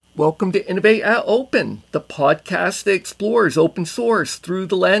Welcome to Innovate at Open, the podcast that explores open source through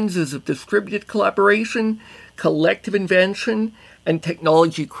the lenses of distributed collaboration, collective invention, and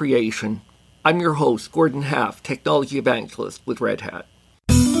technology creation. I'm your host, Gordon Half, Technology Evangelist with Red Hat.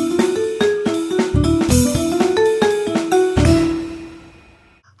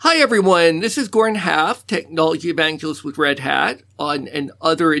 Hi everyone, this is Gordon Half, Technology Evangelist with Red Hat, on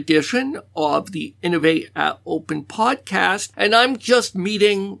another edition of the Innovate at Open podcast, and I'm just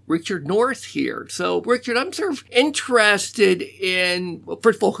meeting Richard North here. So Richard, I'm sort of interested in,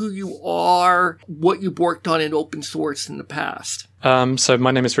 first of all, who you are, what you've worked on in open source in the past. So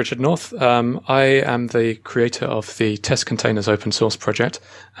my name is Richard North. I am the creator of the Test Containers open source project,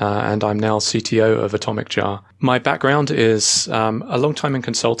 and I'm now CTO of Atomic Jar. My background is a long time in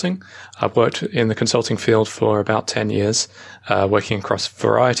consulting. I've worked in the consulting field for about 10 years, working across a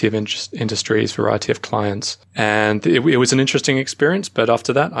variety of industries, variety of clients. And it was an interesting experience, but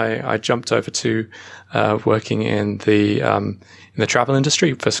after that, I jumped over to working in the travel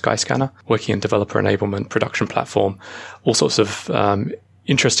industry for Skyscanner, working in developer enablement, production platform, all sorts of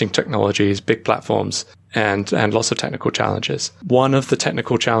interesting technologies, big platforms, and lots of technical challenges. One of the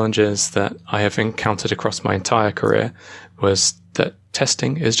technical challenges that I have encountered across my entire career was that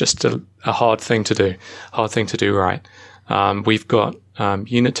testing is just a hard thing to do right. We've got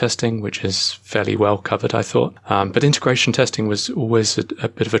unit testing, which is fairly well covered, I thought. But integration testing was always a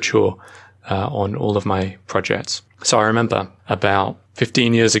bit of a chore on all of my projects. So I remember about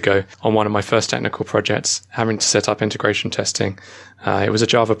 15 years ago on one of my first technical projects having to set up integration testing. It was a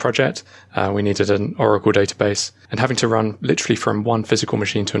Java project. We needed an Oracle database and having to run literally from one physical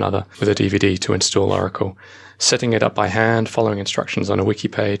machine to another with a DVD to install Oracle. Setting it up by hand, following instructions on a wiki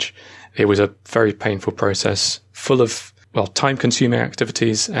page. It was a very painful process, full of, time-consuming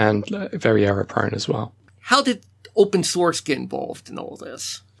activities and very error-prone as well. How did open source get involved in all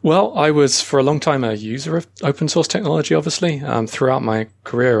this? Well, I was for a long time a user of open source technology, obviously. Throughout my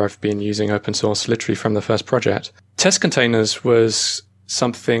career, I've been using open source literally from the first project. Test Containers was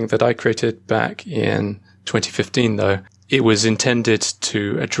something that I created back in 2015, though. It was intended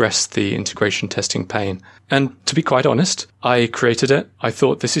to address the integration testing pain. And to be quite honest, I created it. I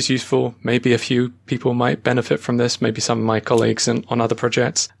thought this is useful. Maybe a few people might benefit from this. Maybe some of my colleagues on other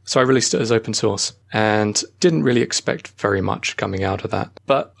projects. So I released it as open source and didn't really expect very much coming out of that.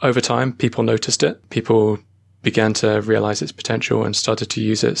 But over time, people noticed it. People began to realize its potential and started to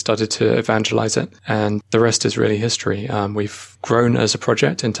use it, started to evangelize it. And the rest is really history. We've grown as a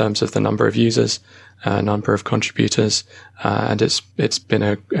project in terms of the number of users, number of contributors, and it's been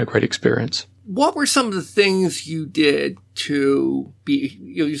a great experience. What were some of the things you did to be,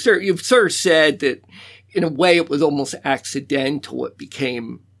 you've sort of said that in a way it was almost accidental it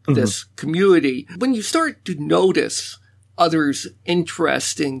became this community. When you start to notice others'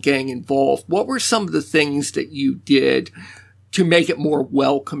 interest in getting involved, what were some of the things that you did to make it more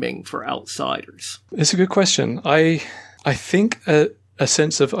welcoming for outsiders? It's a good question. I think a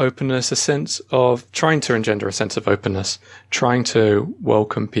sense of openness, a sense of trying to engender a sense of openness, trying to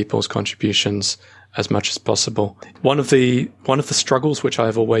welcome people's contributions as much as possible. One of the struggles which I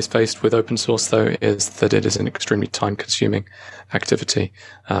have always faced with open source, though, is that it is an extremely time-consuming activity,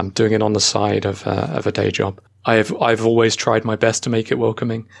 doing it on the side of a day job. I've always tried my best to make it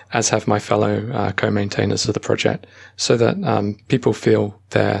welcoming, as have my fellow co-maintainers of the project, so that people feel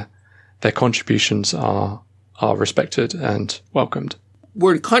their contributions are respected and welcomed.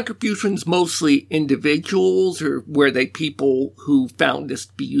 Were the contributions mostly individuals, or were they people who found this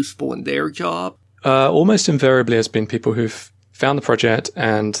to be useful in their job? Almost invariably has been people who've found the project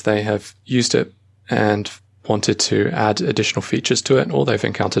and they have used it and wanted to add additional features to it, or they've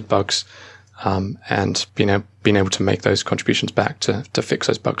encountered bugs and been able to make those contributions back to fix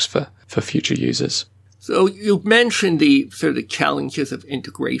those bugs for future users. So you've mentioned the challenges of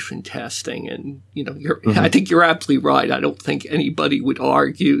integration testing, and I think you're absolutely right. I don't think anybody would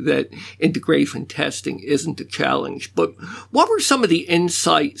argue that integration testing isn't a challenge. But what were some of the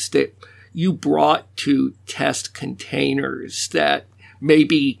insights that you brought to Test Containers that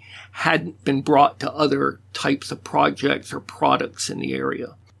maybe hadn't been brought to other types of projects or products in the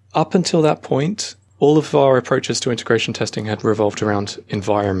area? Up until that point, all of our approaches to integration testing had revolved around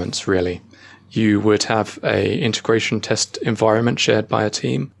environments, really. You would have a integration test environment shared by a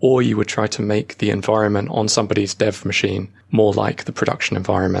team, or you would try to make the environment on somebody's dev machine more like the production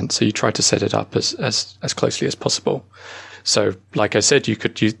environment. So you try to set it up as closely as possible. So like I said, you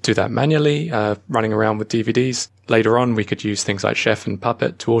could do that manually, running around with DVDs. Later on, we could use things like Chef and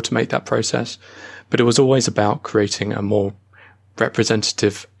Puppet to automate that process. But it was always about creating a more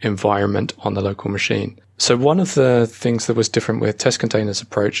representative environment on the local machine. So one of the things that was different with Test Containers'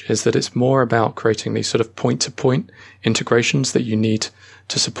 approach is that it's more about creating these sort of point-to-point integrations that you need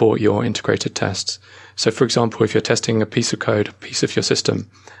to support your integrated tests. So for example, if you're testing a piece of code, a piece of your system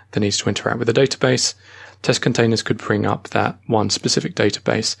that needs to interact with a database, Test Containers could bring up that one specific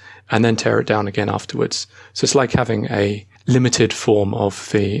database and then tear it down again afterwards. So it's like having a limited form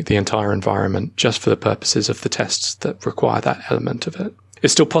of the entire environment just for the purposes of the tests that require that element of it.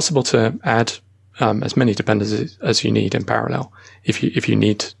 It's still possible to add as many dependencies as you need in parallel if you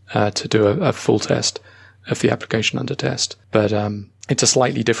need to do a full test of the application under test. But it's a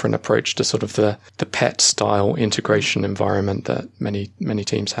slightly different approach to sort of the pet style integration environment that many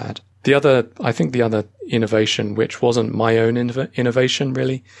teams had. I think the other innovation, which wasn't my own innovation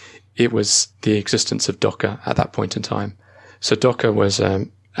really, it was the existence of Docker at that point in time. So Docker was at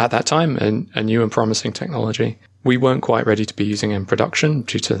that time a new and promising technology. We weren't quite ready to be using it in production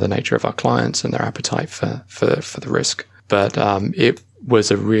due to the nature of our clients and their appetite for the risk. But it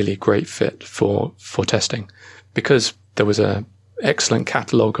was a really great fit for testing because there was a excellent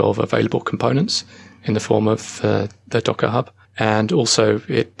catalog of available components in the form of the Docker Hub. And also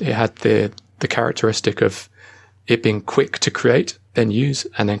it had the characteristic of it being quick to create, then use,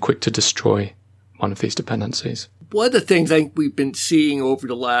 and then quick to destroy one of these dependencies. One of the things I think we've been seeing over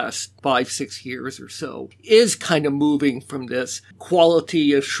the last 5-6 years or so is kind of moving from this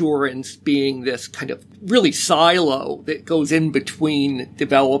quality assurance being this kind of really silo that goes in between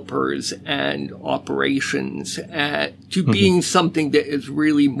developers and operations to being something that is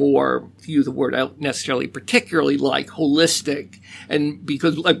really more, to use a word I don't necessarily particularly like, holistic. And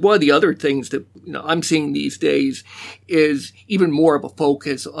because like one of the other things that I'm seeing these days is even more of a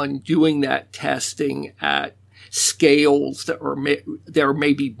focus on doing that testing at scales that are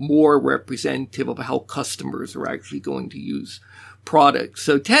maybe more representative of how customers are actually going to use products.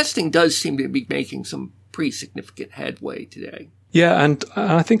 So testing does seem to be making some pretty significant headway today. Yeah, and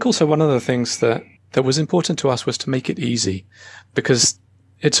I think also one of the things that was important to us was to make it easy, because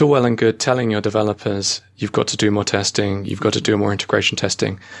it's all well and good telling your developers you've got to do more testing, you've got to do more integration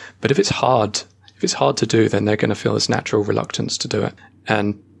testing, but if it's hard to do, then they're going to feel this natural reluctance to do it.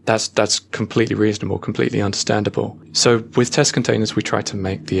 And that's completely reasonable, completely understandable. So with Test Containers, we try to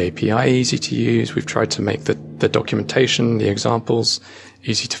make the API easy to use. We've tried to make the documentation, the examples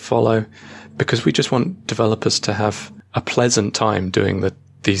easy to follow, because we just want developers to have a pleasant time doing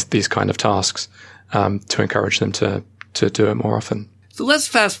these kind of tasks, to encourage them to do it more often. So let's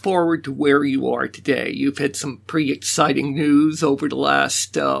fast forward to where you are today. You've had some pretty exciting news over the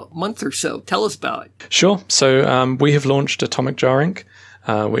last month or so. Tell us about it. Sure. So we have launched Atomic Jar Inc.,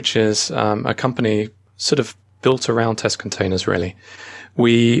 which is a company sort of built around Test Containers, really.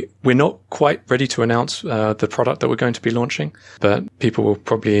 We're not quite ready to announce the product that we're going to be launching, but people will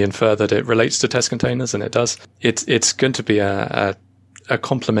probably infer that it relates to Test Containers, and it does. It's going to be a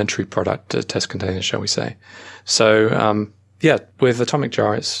complementary product to Test Containers, shall we say. So with Atomic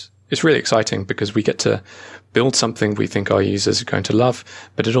Jar, it's really exciting because we get to build something we think our users are going to love,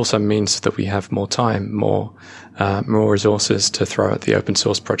 but it also means that we have more time, more resources to throw at the open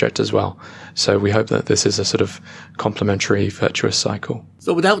source project as well. So we hope that this is a sort of complementary, virtuous cycle.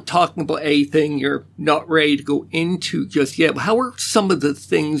 So without talking about anything you're not ready to go into just yet, how are some of the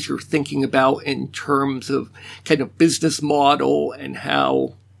things you're thinking about in terms of kind of business model and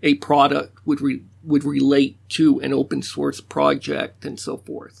how a product would relate to an open source project and so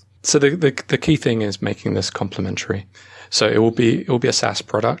forth? So the key thing is making this complementary. So it will be a SaaS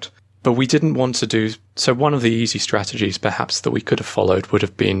product, but we didn't want to do, so one of the easy strategies perhaps that we could have followed would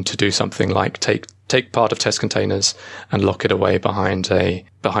have been to do something like take part of Test Containers and lock it away behind a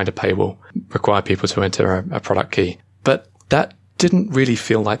paywall, require people to enter a product key. But that didn't really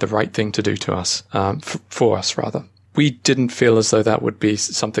feel like the right thing to do to us, for us rather. We didn't feel as though that would be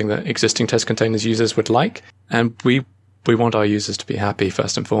something that existing Test Containers users would like, and we want our users to be happy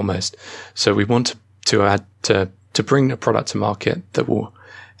first and foremost. So we want to bring a product to market that will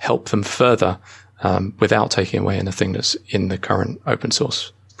help them further, without taking away anything that's in the current open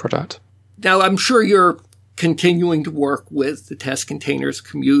source product. Now, I'm sure you're continuing to work with the Test Containers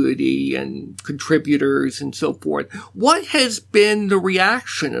community and contributors and so forth. What has been the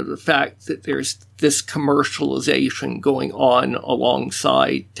reaction of the fact that there's this commercialization going on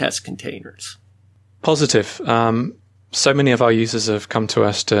alongside Test Containers? Positive. So many of our users have come to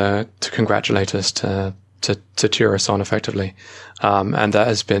us to congratulate us, to cheer us on effectively. And that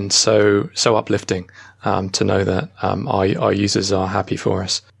has been so uplifting, to know that, our users are happy for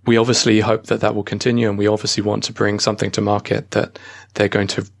us. We obviously hope that will continue, and we obviously want to bring something to market that they're going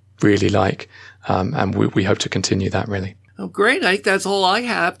to really like. And we hope to continue that, really. Oh, great. I think that's all I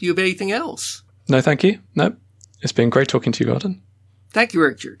have. Do you have anything else? No, thank you. No, it's been great talking to you, Gordon. Thank you,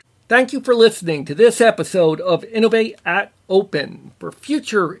 Richard. Thank you for listening to this episode of Innovate at Open. For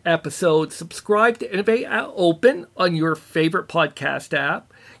future episodes, subscribe to Innovate at Open on your favorite podcast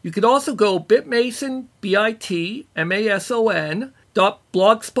app. You could also go bitmason, BITMASON,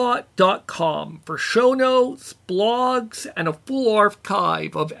 .blogspot.com for show notes, blogs, and a full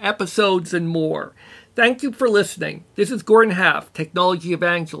archive of episodes and more. Thank you for listening. This is Gordon Half, Technology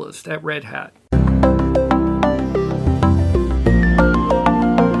Evangelist at Red Hat.